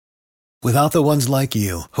Without the ones like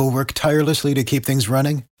you, who work tirelessly to keep things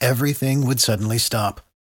running, everything would suddenly stop.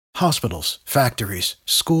 Hospitals, factories,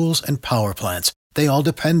 schools, and power plants, they all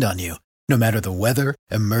depend on you. No matter the weather,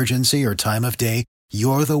 emergency, or time of day,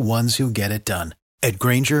 you're the ones who get it done. At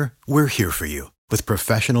Grainger, we're here for you with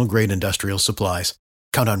professional-grade industrial supplies.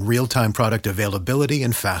 Count on real-time product availability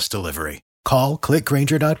and fast delivery. Call, click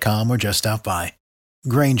Grainger.com, or just stop by.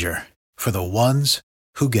 Grainger, for the ones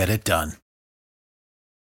who get it done.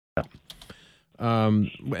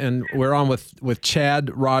 And we're on with Chad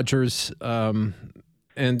Rodgers. And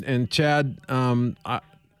Chad,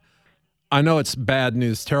 I know it's bad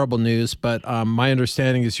news, terrible news, but my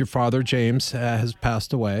understanding is your father, James, has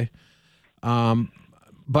passed away.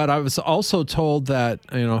 But I was also told that,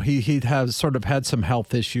 he'd have sort of had some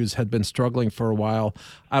health issues, had been struggling for a while.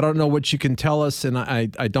 I don't know what you can tell us, and I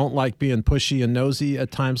don't like being pushy and nosy at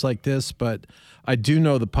times like this, but I do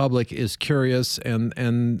know the public is curious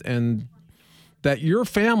and that your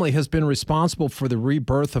family has been responsible for the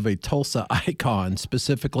rebirth of a Tulsa icon,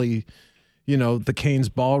 specifically, the Cain's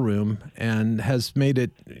Ballroom, and has made it,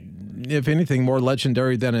 if anything, more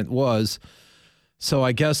legendary than it was. So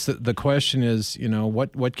I guess the question is,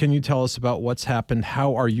 what can you tell us about what's happened?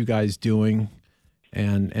 How are you guys doing?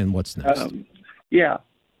 And what's next? Yeah.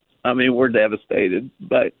 I mean, we're devastated,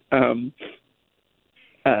 but the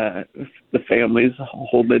family's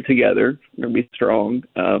holding it together. We're going to be strong.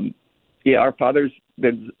 Our father's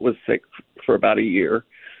was sick for about a year.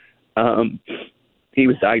 He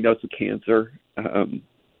was diagnosed with cancer,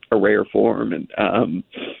 a rare form, and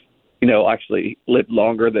actually lived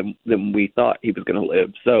longer than we thought he was going to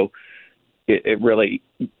live. So it really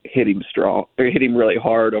hit him strong. It hit him really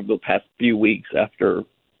hard over the past few weeks after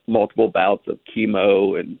multiple bouts of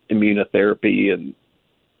chemo and immunotherapy and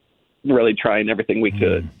really trying everything we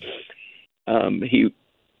could.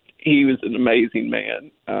 He was an amazing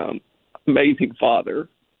man, amazing father.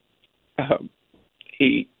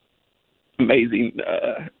 Amazing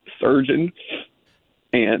surgeon,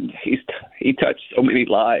 and he touched so many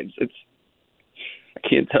lives. I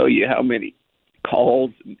can't tell you how many calls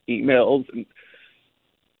and emails and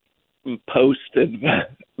posts and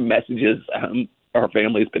messages our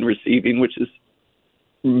family's been receiving, which has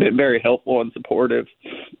been very helpful and supportive.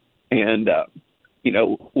 And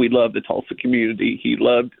we love the Tulsa community. He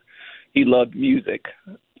loved music.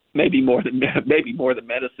 Maybe more than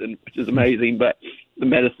medicine, which is amazing. But the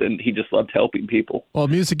medicine, he just loved helping people. Well,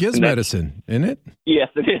 music is medicine, isn't it? Yes,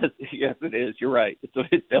 it is. Yes, it is. You're right. It's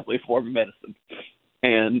definitely a form of medicine.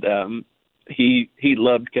 And he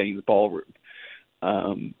loved Cain's Ballroom.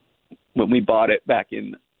 When we bought it back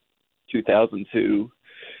in 2002,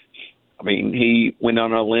 I mean, he went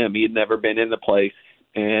on a limb. He had never been in the place,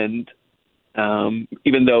 and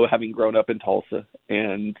even though having grown up in Tulsa,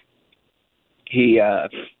 and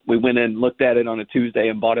we went in and looked at it on a Tuesday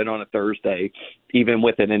and bought it on a Thursday, even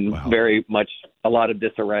with it in very much a lot of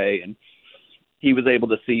disarray. And he was able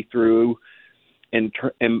to see through and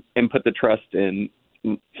put the trust in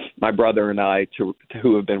my brother and I to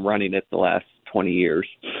who have been running it the last 20 years.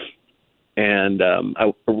 And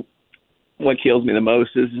what kills me the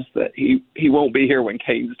most is just that he won't be here when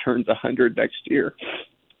Cain turns 100 next year.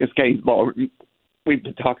 It's Cain's Ballroom. We've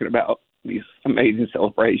been talking about these amazing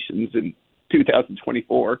celebrations in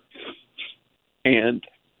 2024, and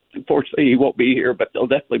unfortunately he won't be here, but there'll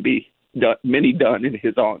definitely be many done in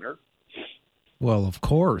his honor. Well, of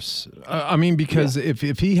course. I mean, because if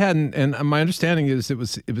he hadn't, and my understanding is it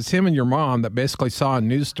was him and your mom that basically saw a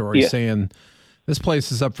news story saying this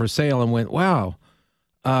place is up for sale and went, wow,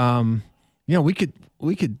 we could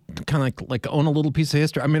kind of like own a little piece of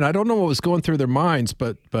history. I mean, I don't know what was going through their minds,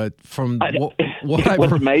 but from what's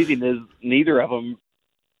amazing is neither of them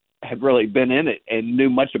had really been in it and knew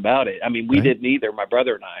much about it. I mean, we didn't either, my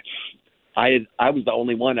brother and I was the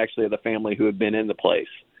only one actually of the family who had been in the place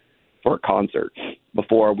for a concert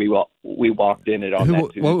before we walked in it on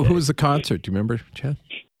that Tuesday. Who was the concert? Do you remember, Chad?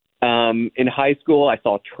 In high school, I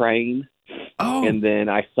saw Cain. Oh. And then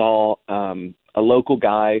I saw a local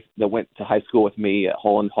guy that went to high school with me at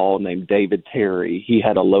Holland Hall named David Terry. He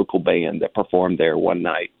had a local band that performed there one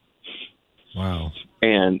night. Wow.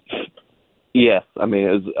 And yes, I mean,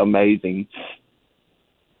 it was amazing.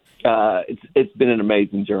 It's been an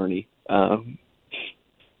amazing journey.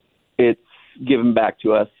 It's given back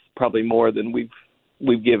to us probably more than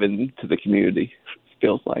we've given to the community,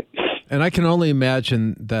 feels like. And I can only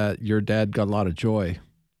imagine that your dad got a lot of joy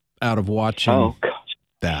out of watching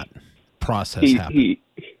that process happen.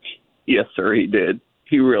 Yes, sir, he did.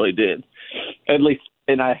 He really did. At least,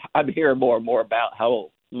 and I'm hearing more and more about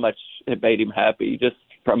how much it made him happy just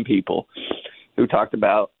from people who talked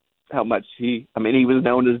about how much he was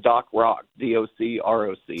known as Doc Rock,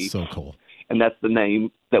 D-O-C-R-O-C. So cool. And that's the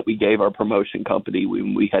name that we gave our promotion company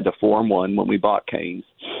when we had to form one when we bought Cain's.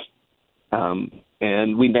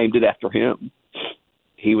 And we named it after him.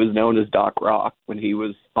 He was known as Doc Rock when he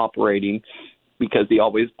was operating because he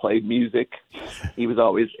always played music. He was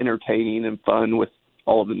always entertaining and fun with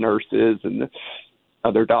all of the nurses and the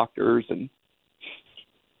other doctors. And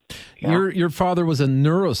your father was a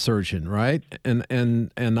neurosurgeon, right?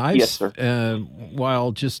 And I, yes, sir.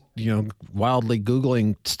 While just wildly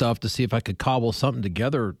Googling stuff to see if I could cobble something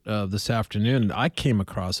together this afternoon, I came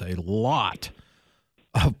across a lot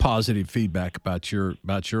of positive feedback about your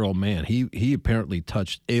old man. He apparently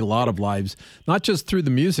touched a lot of lives, not just through the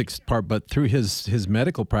music part, but through his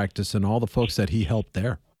medical practice and all the folks that he helped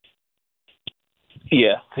there.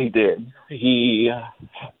 Yeah, he did.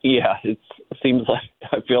 It seems like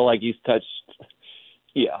I feel like he's touched.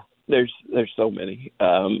 Yeah, there's so many.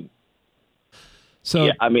 I'm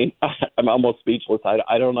almost speechless.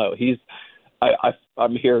 I don't know.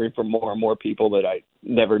 I'm hearing from more and more people that I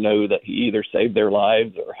never knew that he either saved their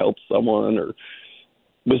lives or helped someone or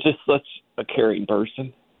was just such a caring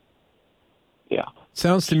person. Yeah.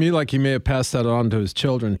 Sounds to me like he may have passed that on to his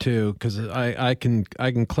children too, because I can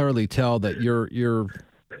clearly tell that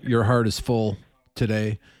your heart is full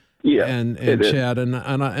today. Yeah. And Chad, and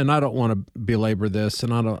I don't want to belabor this,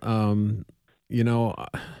 and I don't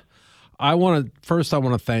I want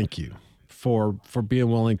to thank you for being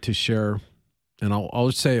willing to share. And I'll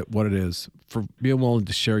just say it what it is, for being willing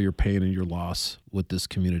to share your pain and your loss with this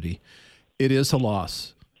community. It is a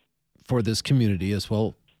loss for this community as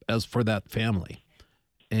well as for that family.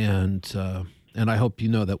 And I hope you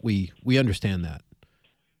know that we understand that.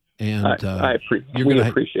 And we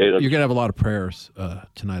appreciate it. You're going to have a lot of prayers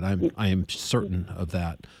tonight. I am certain of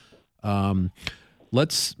that.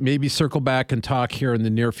 Let's maybe circle back and talk here in the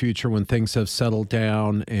near future when things have settled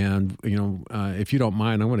down. And, if you don't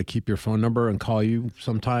mind, I want to keep your phone number and call you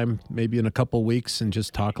sometime, maybe in a couple of weeks, and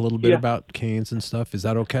just talk a little bit about Cain's and stuff. Is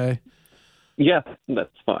that okay? Yeah,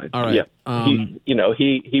 that's fine. All right. Yeah.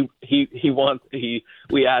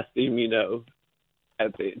 We asked him,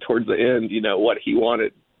 towards the end, what he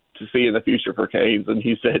wanted to see in the future for Cain's. And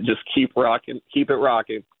he said, just keep rocking, keep it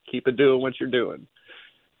rocking, keep it doing what you're doing.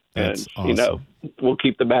 That's and, awesome. We'll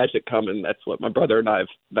keep the magic coming. That's what my brother and I have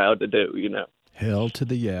vowed to do, Hell to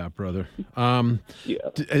the yeah, brother.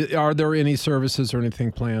 Yeah. Are there any services or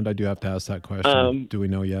anything planned? I do have to ask that question. Do we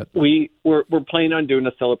know yet? We're planning on doing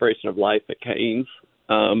a celebration of life at Cain's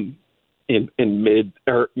in mid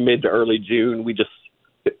to early June.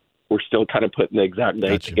 We're still kind of putting the exact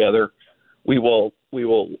date together. We will.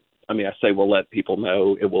 We'll let people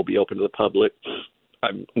know. It will be open to the public.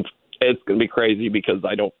 It's going to be crazy because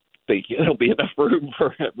I don't think there'll be enough room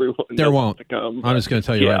for everyone. There won't. To come. I'm just going to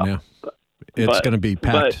tell you right now. It's going to be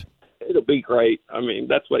packed. But it'll be great.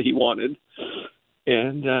 That's what he wanted.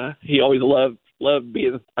 And he always loved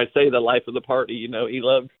being, I say, the life of the party.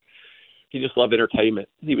 He just loved entertainment.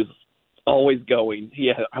 He was always going.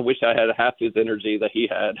 I wish I had half his energy that he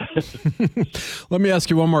had. Let me ask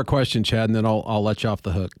you one more question, Chad, and then I'll let you off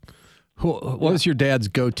the hook. What was your dad's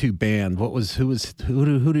go-to band?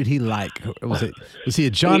 Who did he like? Was he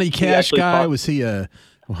a Johnny Cash guy? Was he a?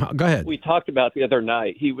 Go ahead. We talked about the other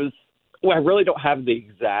night. He was. Well, I really don't have the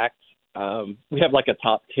exact. We have like a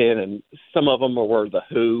top 10, and some of them were the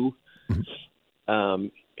Who.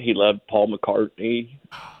 He loved Paul McCartney.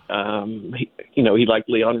 He liked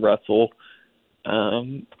Leon Russell.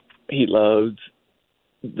 He loved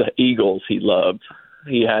the Eagles. He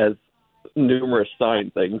has numerous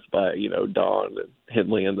signed things by Don and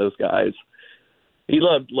Henley and those guys. He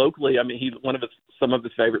loved locally. Some of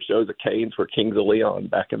his favorite shows at Cain's were Kings of Leon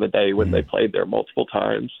back in the day when they played there multiple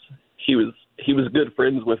times. He was good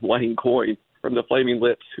friends with Wayne Coyne from the Flaming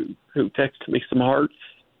Lips, who texted me some hearts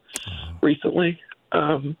recently.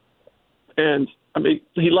 And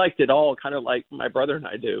he liked it all, kind of like my brother and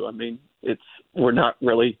I do. We're not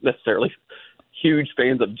really necessarily huge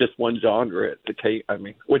fans of just one genre at the Cain,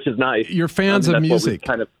 which is nice. You're fans of music.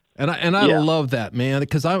 And I Yeah. love that, man,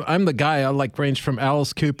 because I'm the guy. I like range from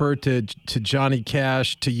Alice Cooper to Johnny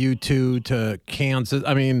Cash to U2 to Kansas.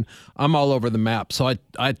 I'm all over the map, so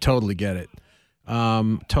I totally get it.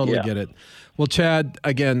 Get it. Well, Chad,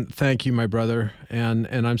 again, thank you, my brother, and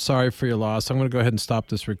I'm sorry for your loss. I'm going to go ahead and stop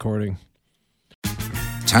this recording.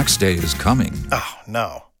 Tax day is coming. Oh,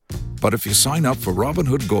 no. But if you sign up for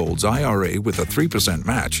Robinhood Gold's IRA with a 3%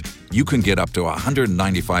 match, you can get up to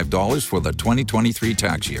 $195 for the 2023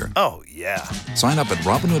 tax year. Oh, yeah. Sign up at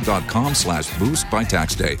Robinhood.com/boost by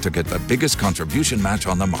tax day to get the biggest contribution match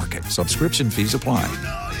on the market. Subscription fees apply.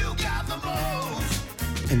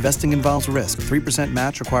 Investing involves risk. 3%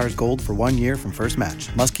 match requires gold for 1 year from first match.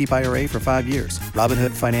 Must keep IRA for 5 years.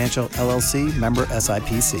 Robinhood Financial, LLC, member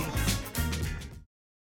SIPC.